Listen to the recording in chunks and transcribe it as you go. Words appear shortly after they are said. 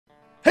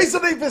Hey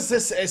Sleepers,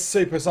 this is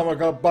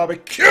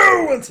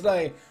SuperZOMGBBQ, and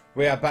today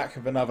we are back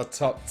with another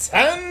top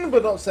 10,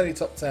 but not only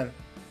top 10.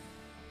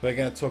 We're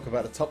going to talk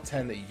about the top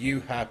 10 that you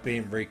have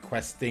been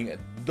requesting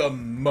the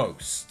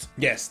most.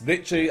 Yes,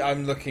 literally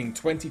I'm looking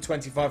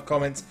 20-25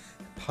 comments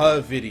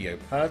per video,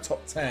 per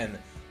top 10,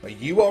 where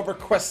you are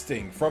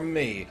requesting from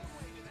me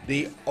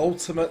the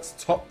ultimate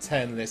top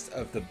 10 list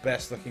of the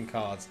best looking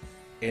cards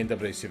in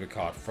WWE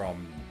SuperCard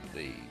from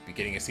the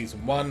beginning of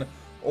Season 1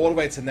 all the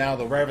way to now,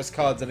 the rarest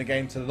cards in the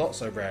game to the not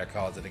so rare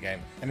cards in the game.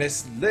 And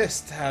this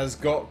list has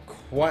got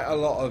quite a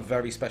lot of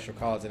very special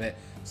cards in it,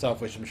 some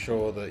of which I'm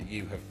sure that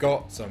you have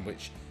got, some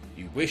which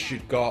you wish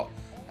you'd got,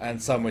 and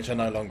some which are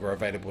no longer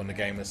available in the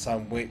game, and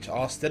some which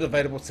are still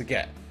available to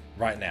get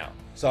right now.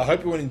 So I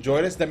hope you will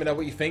enjoy this. Let me know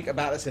what you think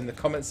about this in the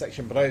comment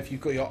section below. If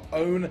you've got your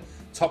own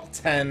top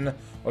 10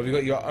 or if you've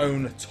got your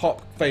own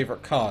top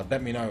favorite card,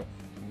 let me know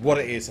what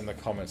it is in the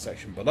comment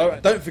section below.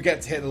 And don't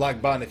forget to hit the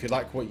like button if you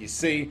like what you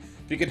see.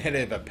 If you can hit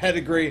it with a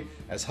pedigree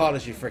as hard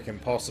as you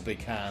freaking possibly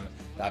can,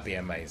 that'd be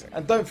amazing.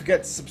 And don't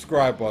forget to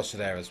subscribe whilst you're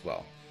there as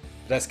well.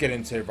 Let's get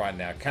into it right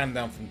now.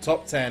 Countdown from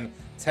top 10,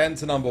 10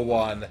 to number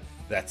 1.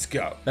 Let's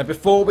go. Now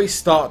before we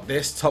start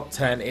this top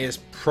 10, it is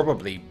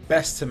probably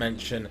best to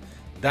mention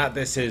that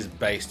this is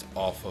based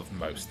off of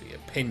mostly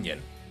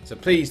opinion. So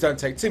please don't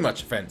take too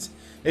much offense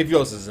if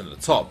yours isn't at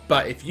the top.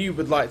 But if you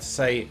would like to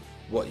say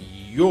what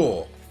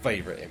your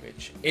favorite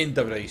image in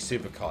WWE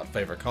SuperCard,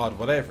 favorite card,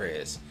 whatever it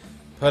is,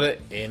 put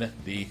it in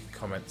the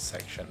comment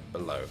section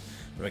below.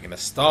 And we're going to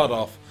start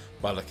off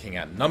by looking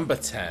at number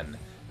 10,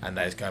 and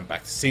that is going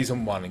back to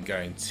Season 1 and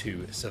going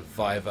to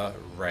Survivor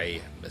Rey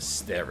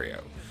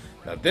Mysterio.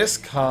 Now this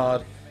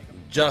card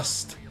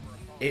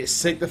it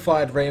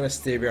signified Rey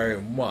Mysterio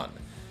in 1.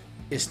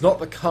 It's not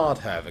the card,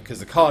 however,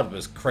 because the card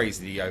was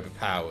crazily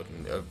overpowered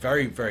and a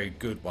very, very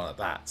good one at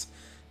that.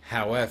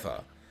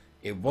 However,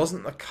 it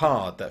wasn't the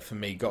card that for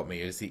me got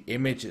me, it was the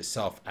image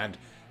itself, and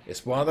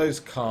it's one of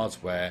those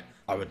cards where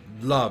I would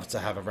love to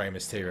have a Rey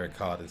Mysterio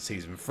card in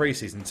Season 3,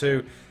 Season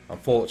 2.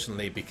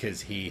 Unfortunately, because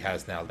he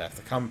has now left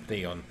the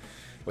company on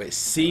what it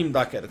seemed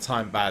like at the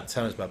time bad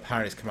terms, but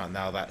apparently it's come out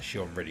now that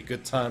actually on really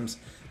good terms.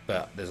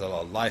 But there's a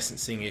lot of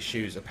licensing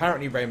issues.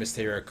 Apparently Rey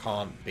Mysterio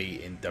can't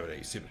be in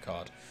WWE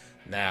SuperCard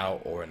now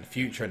or in the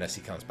future unless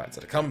he comes back to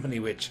the company,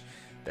 which,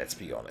 let's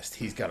be honest,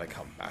 he's going to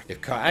come back.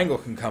 If Kurt Angle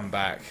can come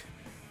back,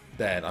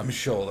 then I'm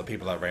sure that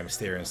people like Rey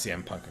Mysterio and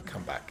CM Punk can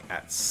come back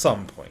at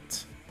some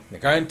point. Now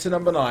going to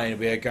number 9,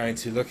 we are going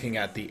to looking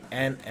at the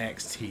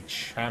NXT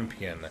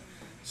Champion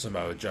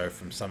Samoa Joe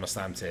from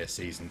SummerSlam Tier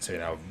Season 2.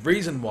 Now,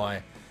 reason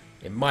why,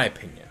 in my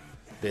opinion,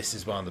 this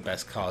is one of the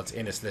best cards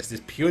in this list is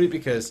purely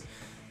because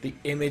the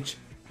image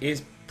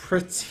is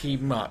pretty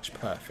much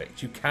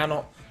perfect. You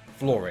cannot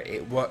flaw it.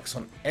 It works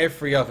on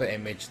every other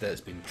image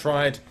that's been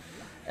tried,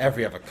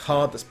 every other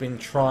card that's been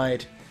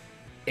tried.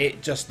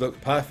 It just looked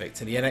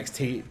perfect, and the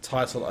NXT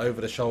title over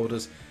the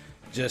shoulders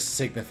just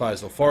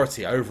signifies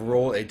authority.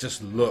 Overall, it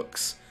just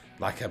looks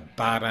like a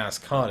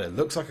badass card. It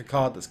looks like a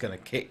card that's going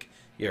to kick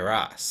your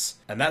ass,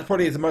 and that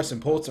probably is the most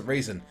important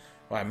reason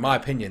why, in my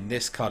opinion,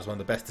 this card is one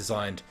of the best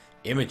designed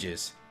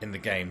images in the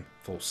game,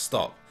 full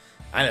stop,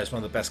 and it's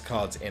one of the best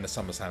cards in a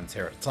SummerSlam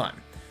tier at the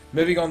time.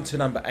 Moving on to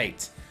number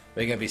 8,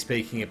 we're going to be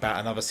speaking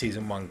about another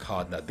Season 1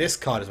 card. Now this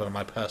card is one of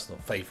my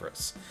personal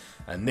favourites,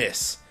 and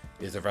this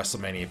is the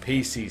WrestleMania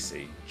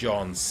PCC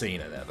John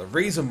Cena. Now the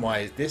reason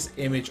why this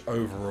image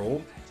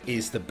overall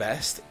is the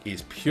best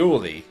is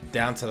purely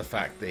down to the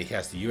fact that he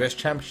has the US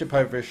Championship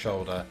over his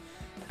shoulder,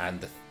 and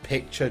the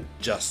picture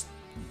just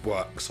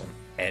works on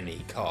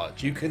any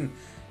card. You can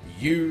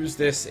use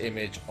this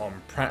image on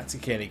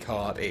practically any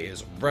card. It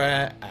is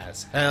rare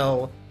as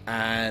hell,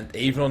 and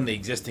even on the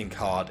existing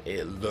card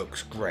it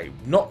looks great.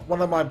 Not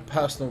one of my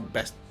personal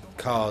best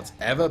cards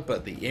ever,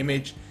 but the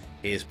image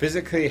is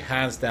physically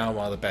hands down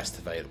one of the best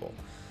available.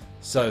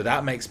 So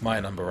that makes my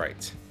number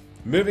 8.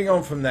 Moving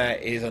on from there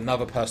is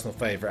another personal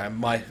favourite and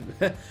my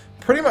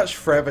pretty much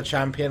forever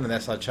champion,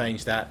 unless I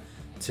change that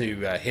to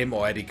him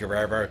or Eddie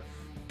Guerrero,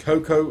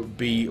 Koko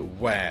B.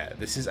 Ware.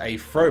 This is a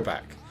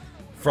throwback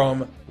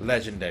from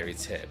Legendary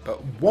tier.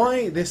 But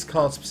why this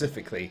card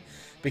specifically?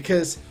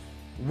 Because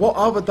what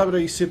other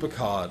WWE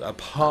SuperCard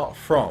apart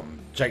from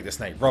Jake the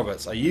Snake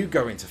Roberts are you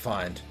going to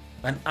find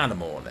an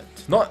animal on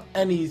it? Not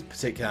any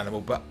particular animal,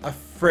 but a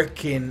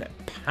freaking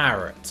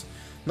parrot.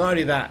 Not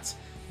only that,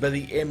 but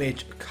the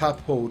image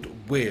coupled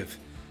with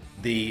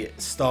the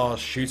stars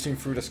shooting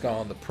through the sky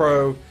on the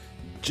Pro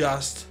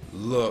just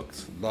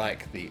looked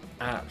like the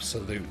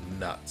absolute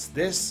nuts.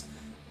 This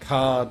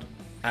card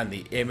and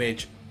the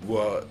image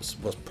was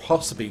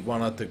possibly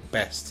one of the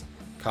best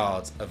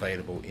cards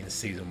available in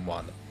Season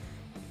 1.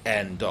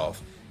 End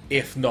of.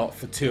 If not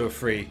for 2 or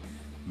 3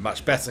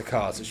 much better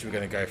cards, which we're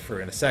going to go through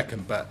in a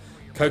second. But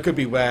Koko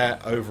B. Ware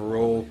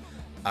overall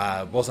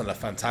wasn't a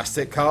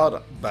fantastic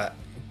card, but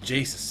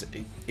Jesus,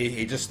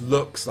 it just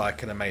looks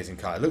like an amazing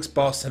card. It looks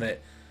boss, and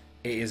it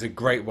is a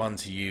great one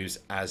to use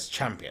as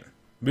champion.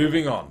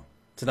 Moving on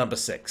to number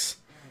 6.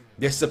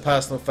 This is a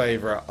personal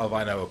favourite of,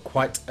 I know,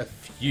 quite a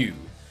few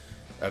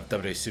of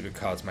WWE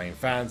SuperCard's main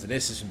fans, and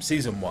this is from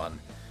Season 1.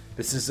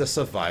 This is the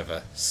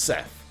Survivor,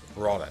 Seth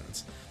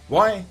Rollins.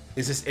 Why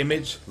is this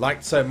image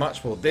liked so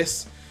much? Well,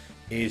 this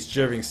is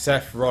during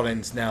Seth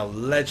Rollins' now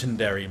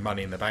legendary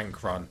Money in the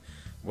Bank run,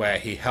 where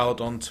he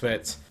held onto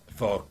it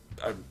for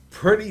a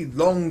pretty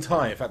long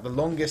time. In fact, the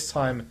longest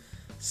time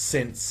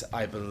since,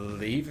 I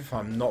believe, if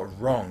I'm not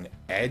wrong,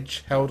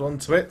 Edge held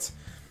onto it.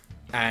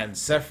 And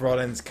Seth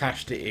Rollins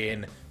cashed it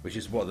in, which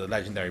is what the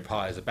legendary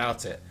part is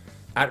about it,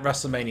 at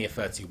WrestleMania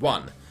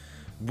 31,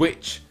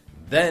 which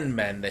then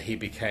meant that he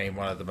became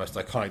one of the most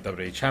iconic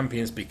WWE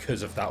champions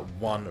because of that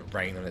one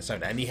reign on its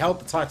own. And he held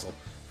the title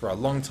for a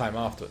long time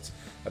afterwards.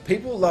 But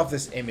people love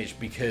this image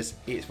because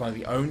it's one of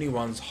the only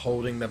ones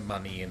holding the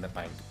Money in the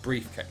Bank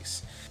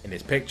briefcase. In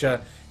this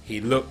picture,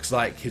 he looks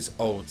like his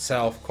old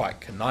self,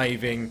 quite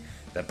conniving,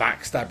 the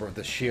backstabber of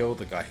the Shield,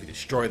 the guy who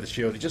destroyed the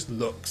Shield. He just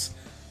looks,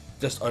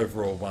 just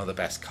overall, one of the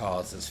best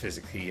cards that's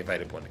physically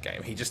available in the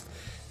game. He just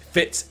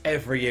fits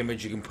every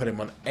image. You can put him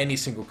on any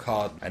single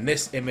card, and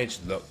this image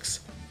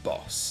looks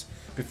boss.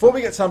 Before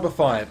we get to number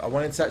 5, I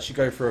wanted to actually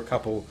go through a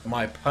couple of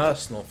my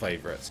personal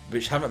favourites,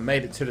 which haven't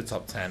made it to the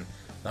top 10.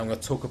 I'm going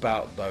to talk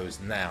about those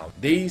now.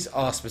 These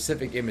are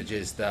specific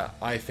images that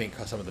I think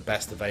are some of the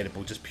best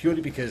available, just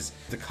purely because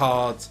the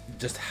cards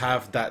just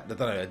have that, I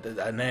don't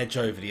know, an edge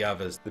over the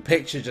others. The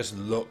picture just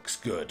looks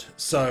good.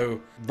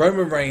 So,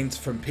 Roman Reigns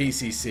from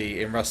PCC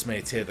in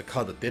WrestleMania tier, the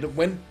card that didn't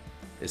win,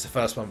 is the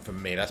first one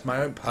from me. That's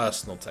my own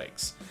personal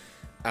takes.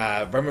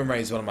 Roman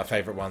Reigns is one of my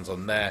favourite ones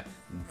on there.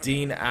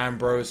 Dean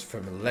Ambrose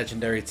from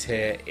Legendary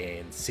tier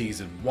in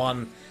Season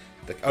 1.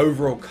 The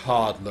overall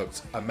card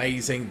looked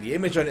amazing. The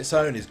image on its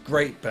own is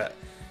great, but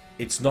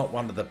it's not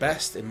one of the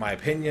best in my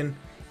opinion.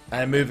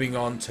 And moving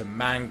on to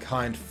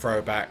Mankind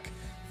Throwback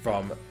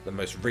from the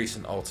most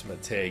recent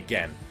Ultimate tier,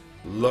 again,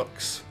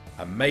 looks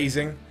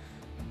amazing,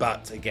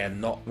 but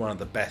again, not one of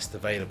the best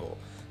available.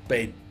 But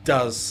it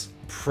does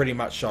pretty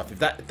much show off.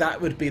 If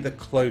that would be the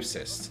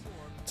closest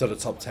to the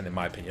top 10 in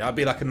my opinion. I'd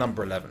be like a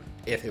number 11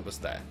 if it was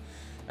there.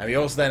 And we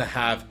also then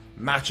have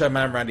Macho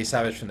Man Randy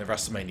Savage from the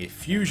WrestleMania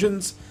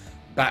Fusions,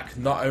 back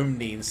not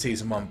only in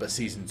Season 1 but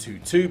Season 2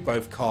 too.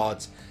 Both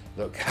cards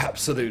look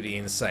absolutely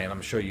insane,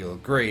 I'm sure you'll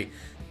agree.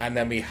 And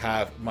then we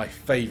have my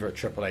favourite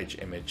Triple H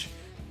image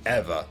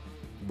ever,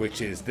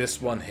 which is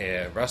this one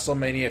here,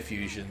 WrestleMania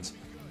Fusions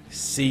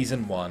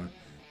Season 1.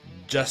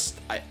 Just,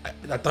 I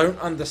don't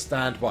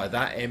understand why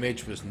that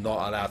image was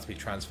not allowed to be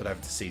transferred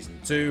over to Season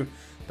 2,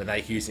 but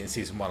they use it in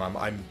Season 1.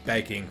 I'm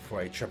begging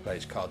for a Triple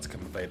H card to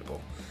come available.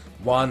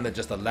 One that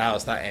just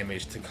allows that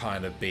image to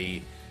kind of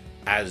be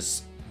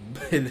as...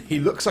 he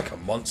looks like a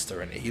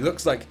monster in it. He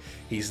looks like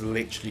he's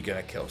literally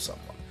going to kill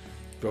someone.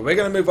 But we're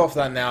going to move off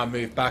that now and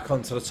move back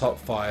onto the top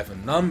 5.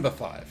 And number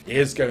 5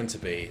 is going to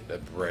be the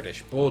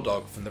British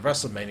Bulldog from the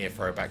WrestleMania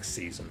Throwback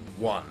Season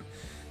 1.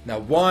 Now,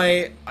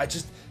 why?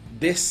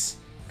 This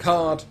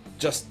card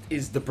just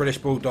is the British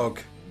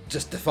Bulldog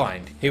just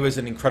defined. He was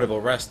an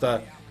incredible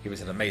wrestler. He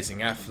was an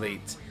amazing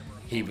athlete.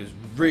 He was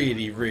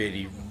really,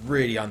 really,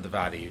 really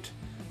undervalued.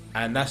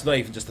 And that's not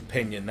even just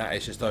opinion, that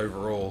is just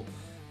overall.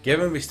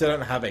 Given we still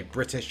don't have a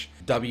British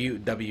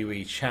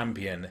WWE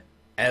champion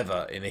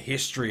ever in the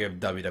history of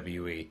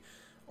WWE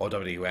or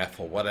WWF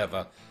or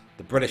whatever,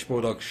 the British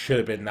Bulldog should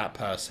have been that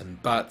person.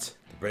 But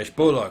the British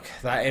Bulldog,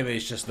 that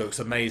image just looks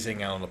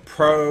amazing. And on the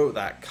Pro,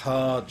 that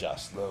card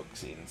just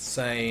looks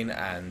insane.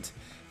 And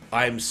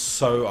I'm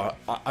so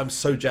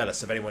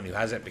jealous of anyone who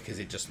has it because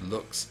it just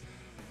looks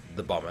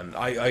the bomb. And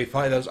if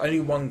there was only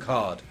one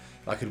card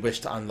I could wish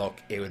to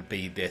unlock, it would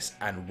be this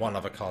and one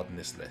other card in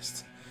this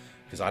list,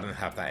 because I don't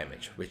have that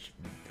image, which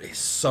is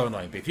so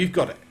annoying. But if you've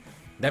got it,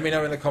 let me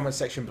know in the comment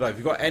section below. If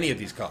you've got any of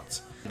these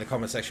cards in the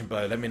comment section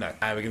below, let me know.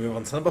 And we're going to move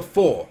on to number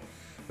 4,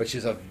 which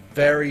is a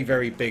very,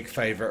 very big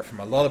favourite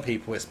from a lot of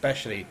people,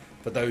 especially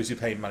for those who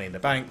play Money in the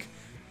Bank.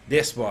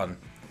 This one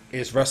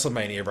is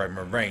WrestleMania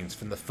Roman Reigns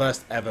from the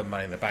first ever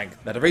Money in the Bank.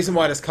 Now, the reason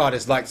why this card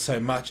is liked so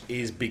much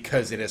is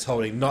because it is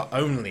holding not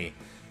only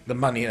the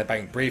Money in the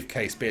Bank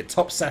briefcase, but it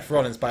tops Seth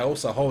Rollins by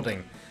also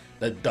holding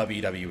the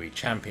WWE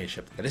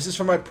Championship. Now, this is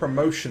from a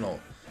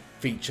promotional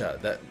feature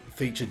that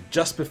featured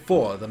just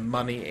before the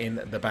Money in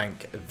the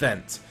Bank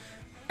event.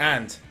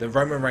 And the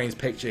Roman Reigns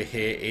picture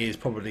here is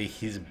probably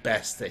his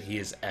best that he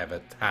has ever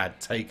had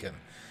taken.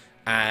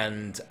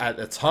 And at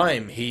the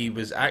time, he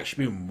was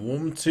actually being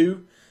warmed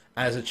to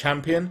as a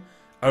champion,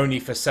 only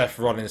for Seth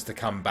Rollins to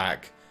come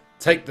back,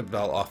 take the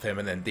belt off him,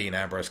 and then Dean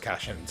Ambrose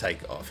cash in and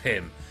take it off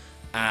him.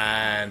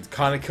 And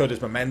kind of killed his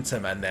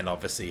momentum, and then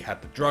obviously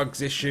had the drugs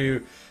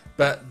issue.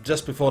 But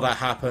just before that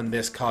happened,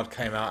 this card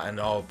came out, and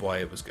oh boy,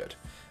 it was good.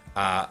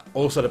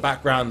 Also, the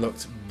background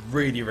looked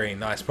really, really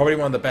nice. Probably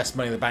one of the best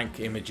Money in the Bank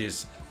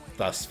images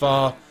thus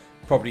far.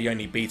 Probably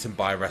only beaten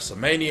by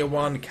WrestleMania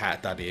 1.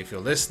 Cat Daddy, if you're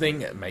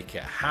listening, make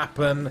it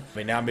happen.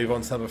 We now move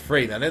on to number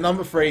 3. Now, in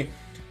number 3,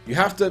 you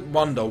have to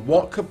wonder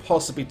what could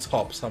possibly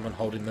top someone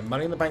holding the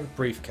Money in the Bank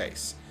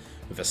briefcase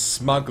with a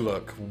smug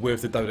look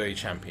with the WWE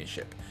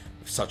Championship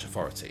with such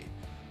authority.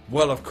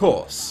 Well, of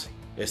course,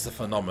 it's the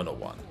phenomenal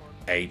one,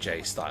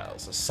 AJ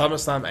Styles. The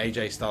SummerSlam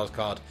AJ Styles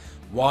card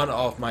one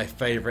of my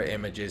favorite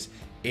images.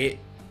 I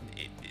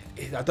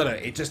don't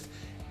know,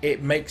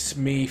 it makes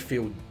me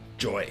feel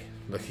joy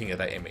looking at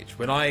that image.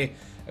 When I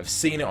have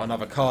seen it on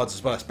other cards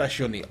as well,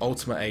 especially on the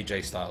Ultimate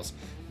AJ Styles,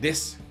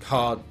 this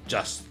card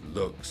just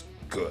looks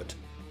good.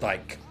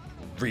 Like,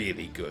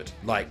 really good.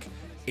 Like,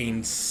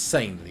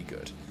 insanely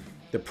good.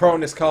 The pro on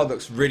this card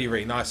looks really,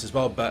 really nice as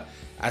well, but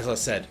as I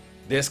said,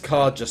 this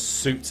card just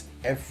suits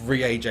every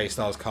AJ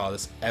Styles card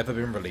that's ever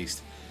been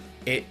released.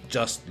 It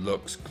just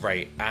looks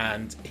great,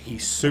 and he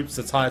suits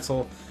the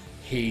title.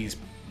 He's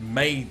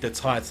made the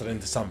title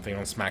into something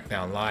on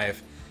SmackDown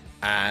Live,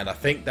 and I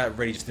think that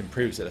really just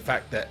improves it. The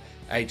fact that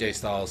AJ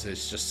Styles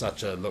is just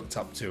such a looked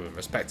up to and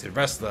respected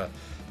wrestler,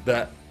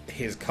 that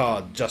his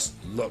card just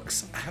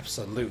looks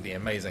absolutely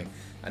amazing.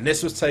 And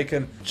this was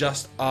taken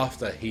just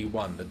after he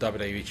won the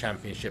WWE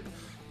Championship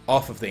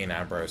off of Dean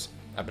Ambrose,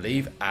 I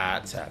believe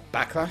at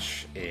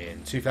Backlash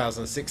in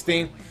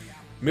 2016.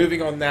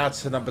 Moving on now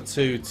to number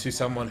 2, to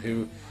someone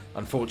who,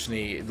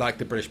 unfortunately, like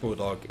the British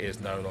Bulldog, is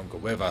no longer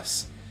with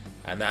us,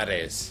 and that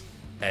is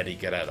Eddie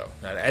Guerrero.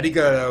 Now, Eddie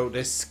Guerrero,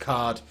 this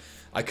card,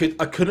 I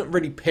couldn't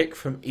really pick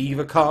from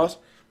either card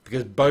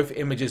because both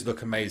images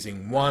look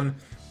amazing. One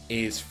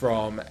is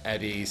from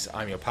Eddie's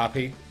I'm Your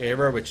Papi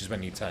era, which is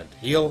when he turned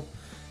heel,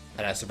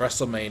 and that's the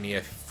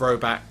WrestleMania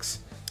throwbacks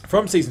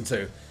from Season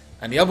 2.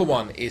 And the other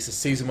one is the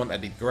Season 1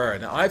 Eddie Guerrero.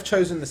 Now, I've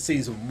chosen the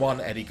Season 1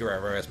 Eddie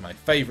Guerrero as my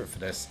favourite for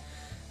this,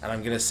 and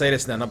I'm going to say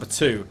this now, number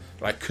 2,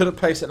 but I could have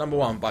placed it number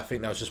 1, but I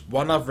think there was just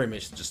one other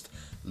image that just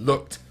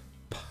looked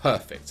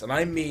perfect. And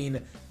I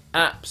mean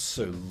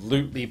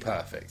absolutely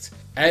perfect.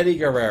 Eddie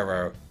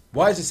Guerrero.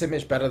 Why is this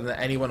image better than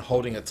anyone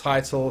holding a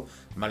title,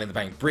 Money in the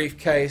Bank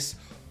briefcase,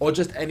 or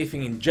just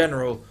anything in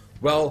general?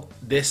 Well,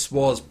 this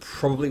was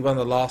probably one of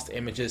the last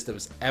images that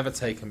was ever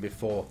taken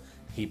before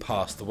he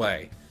passed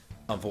away,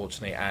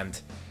 unfortunately, and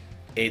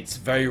it's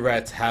very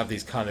rare to have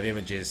these kind of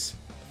images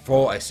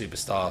for a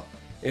superstar.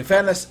 In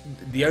fairness,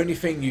 the only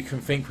thing you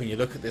can think when you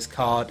look at this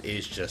card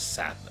is just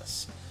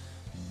sadness.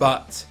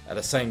 But at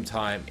the same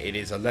time, it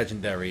is a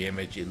legendary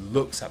image. It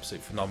looks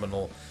absolutely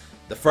phenomenal.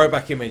 The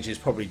throwback image is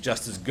probably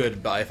just as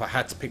good, but if I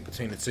had to pick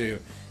between the two,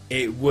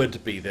 it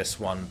would be this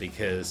one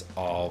because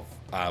of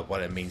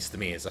what it means to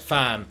me as a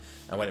fan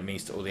and what it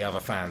means to all the other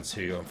fans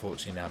who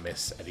unfortunately now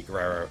miss Eddie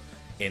Guerrero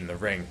in the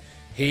ring.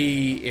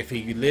 If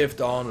he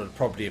lived on, would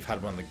probably have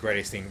had one of the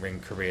greatest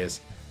in-ring careers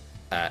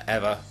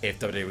ever if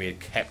WWE had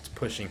kept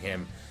pushing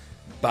him.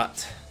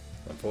 But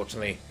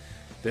unfortunately,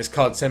 this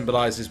card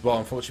symbolises what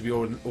unfortunately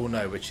we all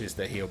know, which is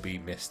that he'll be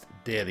missed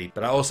dearly.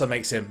 But that also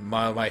makes him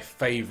one of my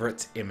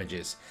favourite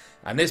images.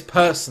 And this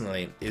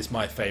personally is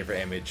my favourite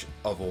image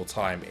of all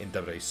time in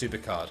WWE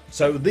SuperCard.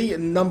 So the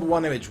number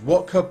 1 image,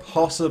 what could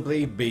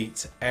possibly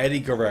beat Eddie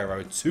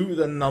Guerrero to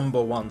the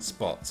number 1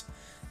 spot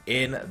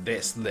in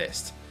this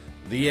list?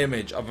 The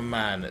image of a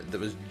man that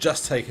was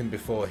just taken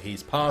before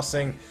his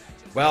passing.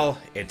 Well,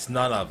 it's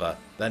none other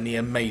than the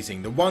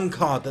amazing, the one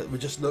card that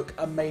would just look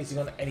amazing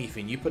on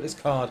anything. You put this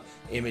card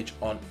image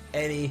on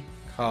any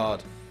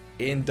card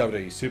in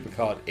WWE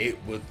SuperCard, it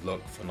would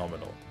look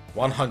phenomenal.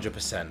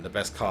 100% the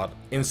best card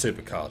in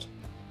SuperCard.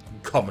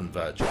 Common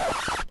Virgin.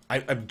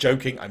 I'm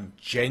joking. I'm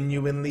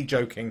genuinely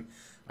joking.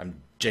 I'm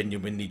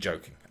genuinely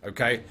joking.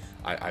 Okay?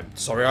 I'm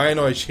sorry I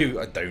annoyed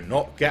you. Do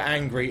not get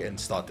angry and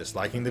start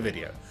disliking the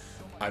video.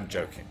 I'm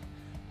joking.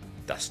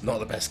 That's not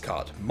the best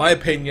card. My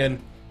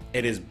opinion,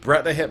 it is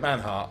Bret the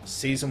Hitman Hart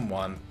Season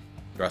 1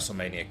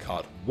 WrestleMania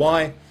card.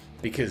 Why?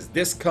 Because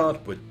this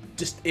card would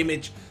just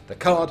image, the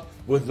card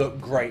would look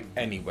great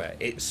anywhere.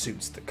 It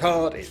suits the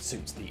card, it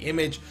suits the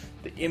image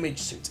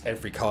suits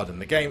every card in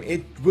the game.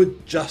 It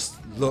would just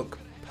look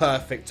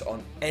perfect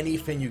on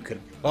anything. You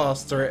could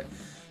plaster it,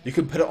 you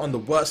could put it on the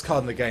worst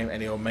card in the game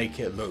and it will make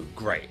it look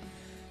great.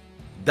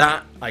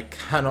 That I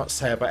cannot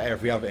say about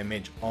every other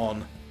image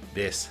on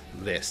this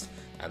list,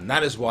 and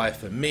that is why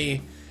for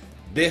me,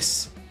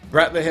 this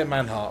Bret the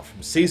Hitman Hart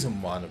from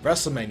Season 1 of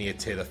WrestleMania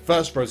tier, the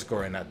first pro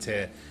scorer in that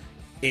tier,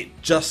 it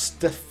just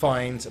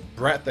defines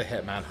Bret the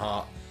Hitman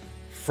Hart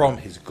from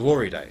his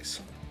glory days.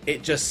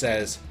 It just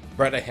says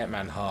Bret the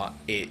Hitman Hart,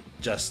 it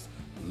just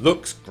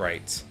looks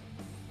great,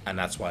 and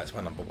that's why it's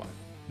my number 1.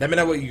 Let me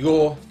know what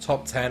your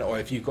top 10, or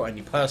if you've got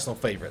any personal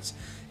favourites,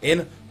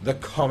 in the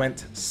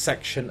comment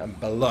section and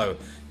below.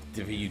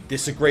 If you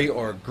disagree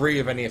or agree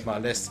with any of my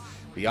lists,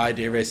 the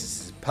idea is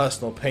this is a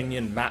personal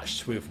opinion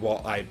matched with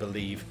what I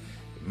believe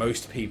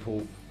most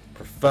people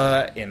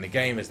prefer in the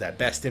game as their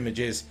best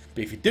images.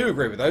 But if you do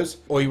agree with those,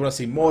 or you want to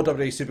see more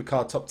WWE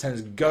SuperCard top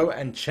 10s, go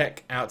and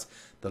check out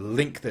the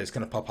link that is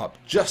going to pop up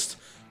just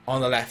on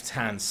the left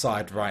hand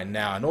side right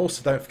now. And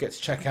also don't forget to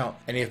check out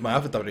any of my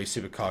other WWE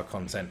SuperCard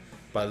content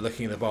by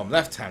looking at the bottom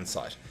left hand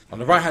side. On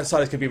the right hand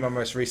side is going to be my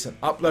most recent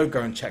upload.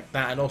 Go and check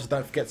that, and also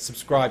don't forget to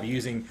subscribe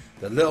using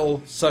the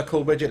little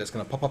circle widget that's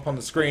going to pop up on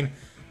the screen.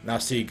 And I'll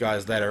see you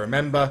guys later.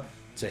 Remember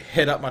to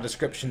hit up my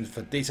description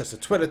for details to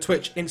Twitter,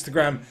 Twitch,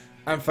 Instagram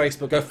and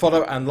Facebook. Go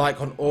follow and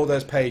like on all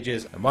those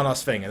pages. And one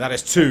last thing, and that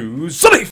is to Sunny!